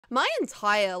My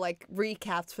entire, like,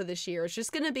 recaps for this year is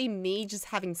just gonna be me just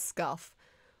having scuff.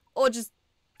 Or just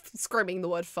screaming the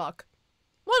word fuck.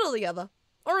 One or the other.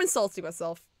 Or insulting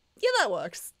myself. Yeah, that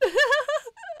works.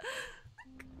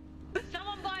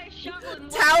 Someone buy a shovel and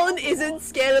Talon isn't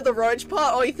scared of the roach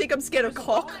part. Oh, you think I'm scared of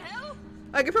cock? What the hell?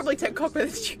 I could probably take cock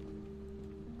with you.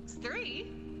 It's 3?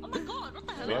 Oh my god, what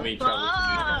the hell? Let me travel.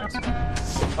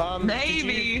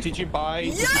 Maybe. Did you buy?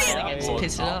 Yeah!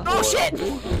 Piss it up. Oh shit!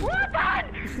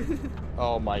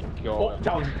 Oh my god. Oh,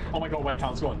 Talon. Oh my god, where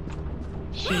Talon's going?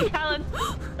 Talon,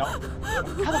 No. How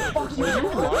the fuck you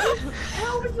doing?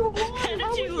 How are you alive? how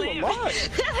did you leave? How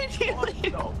did you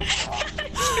leave?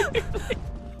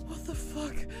 What the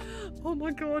fuck? Oh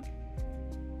my god.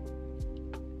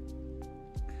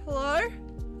 Hello?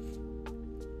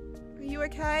 Are you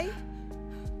okay?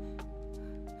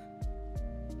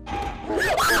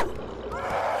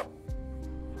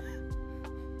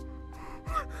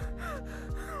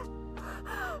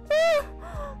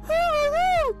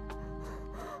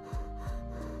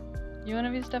 You want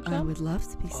to be stepped I on? would love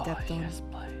to be stepped on. Yes,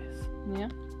 please. Yeah.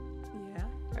 Yeah.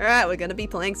 Alright, we're gonna be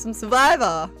playing some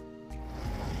Survivor.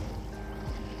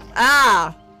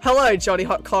 Ah! Hello, Johnny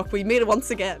Hotcock. We meet once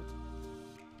again.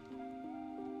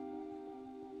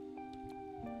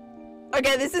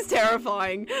 Okay, this is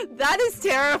terrifying. That is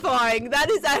terrifying. That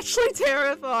is actually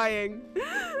terrifying.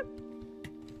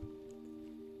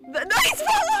 No, he's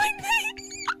following me!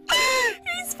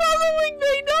 He's following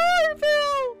me! No,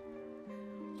 Phil!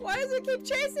 Why does it keep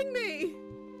chasing me?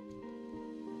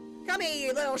 Come here,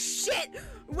 you little shit!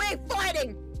 We're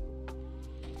fighting!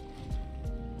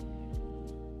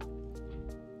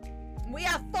 We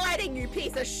are fighting, you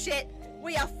piece of shit!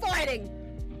 We are fighting!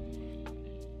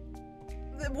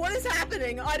 What is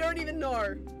happening? I don't even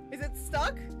know. Is it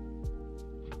stuck?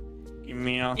 Give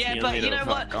me a Yeah, but you know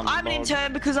what? I'm an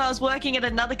intern because I was working at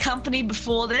another company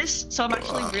before this, so I'm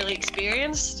actually really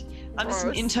experienced. I'm just an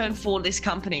Gross. intern for this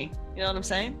company. You know what I'm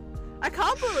saying? I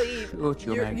can't believe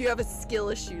man. you have a skill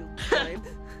issue, Lloyd.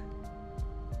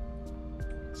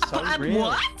 So I'm real.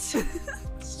 what? So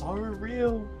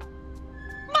real.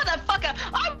 Motherfucker!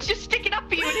 I'm just sticking up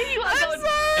for you, and here you are going.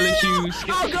 LSU.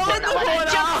 I'll go in the corner!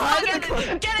 I'll hide in the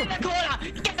corner! Get in the corner!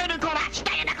 Get in the corner!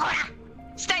 Stay in the corner!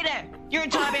 Stay there! You're in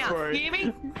timeout. Bro. You hear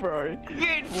me? Bro.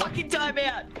 You're in fucking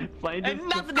timeout. Flame And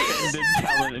just nothing else. defended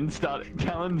Talon and started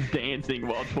Talon's dancing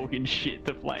while talking shit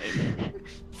to Flame.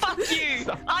 Fuck you!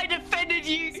 So- I defended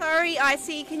you. Sorry,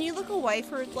 Icy, can you look away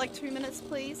for like 2 minutes,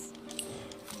 please?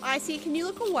 Icy, can you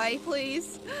look away,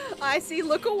 please? Icy,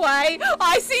 look away!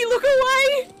 Icy, look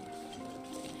away!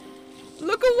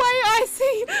 Look away,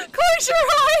 Icy! Close your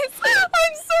eyes!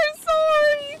 I'm so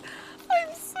sorry!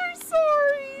 I'm so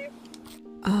sorry!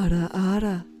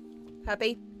 Ada.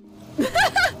 Happy?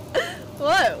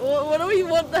 What do we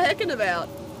want the heckin' about?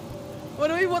 What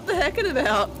do we want the heckin'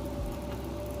 about?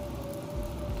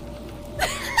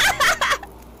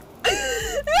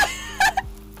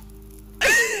 Is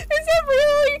it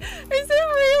really?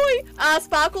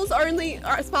 Sparkles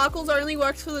only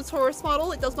works for the Taurus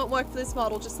model. It does not work for this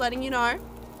model, just letting you know.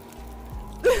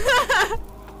 I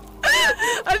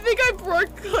think I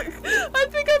broke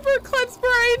Clem's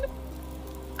brain.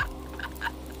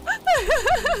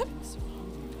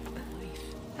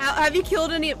 Have you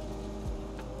killed any?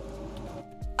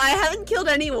 I haven't killed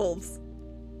any wolves.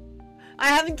 I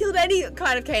haven't killed any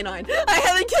kind of canine. I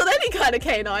haven't killed any kind of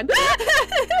canine.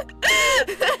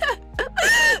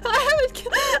 I haven't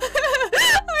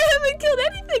killed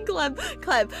anything, Cleb.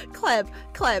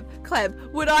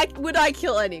 Would I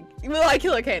kill any? Will I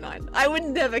kill a canine? I would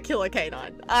never kill a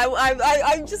canine.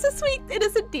 I'm just a sweet,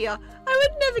 innocent deer. I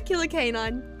would never kill a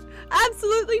canine.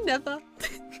 Absolutely never.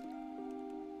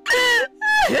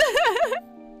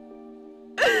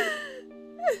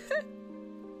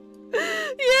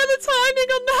 Yeah, the timing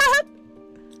on that.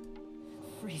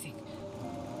 Freezing.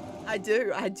 I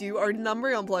do own an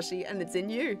Umbreon plushie, and it's in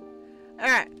you.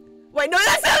 Alright. Wait, no,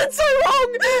 that sounded so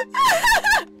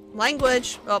wrong!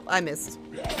 Language. Oh, I missed.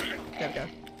 There we go.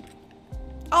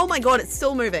 Oh my god, it's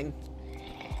still moving.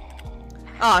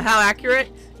 Oh, how accurate?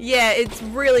 Yeah, it's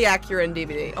really accurate in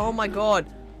DVD. Oh my god.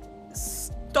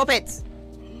 Stop it!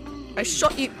 I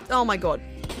shot you. Oh my god.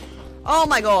 Oh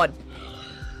my god.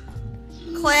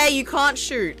 Claire, you can't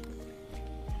shoot.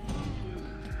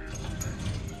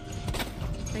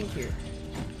 Thank you.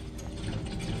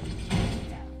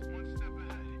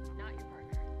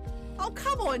 Oh,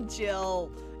 come on,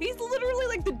 Jill. He's literally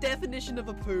like the definition of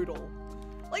a poodle.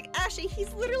 Like, Ashy,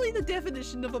 he's literally the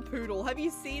definition of a poodle. Have you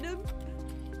seen him?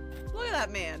 Look at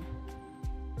that man.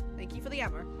 Thank you for the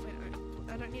ammo. Wait,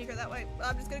 I don't need to go that way.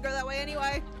 I'm just gonna go that way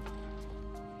anyway.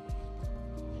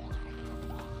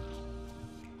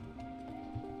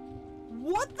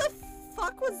 What the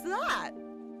fuck was that?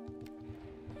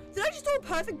 Did I just do a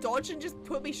perfect dodge and just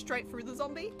put me straight through the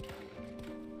zombie?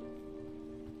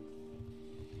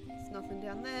 There's nothing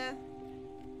down there.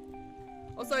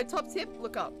 Also, top tip,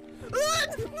 look up.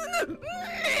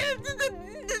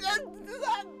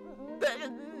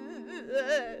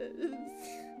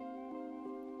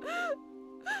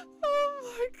 Oh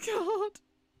my god.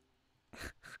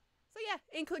 So yeah,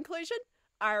 in conclusion,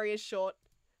 Ari is short.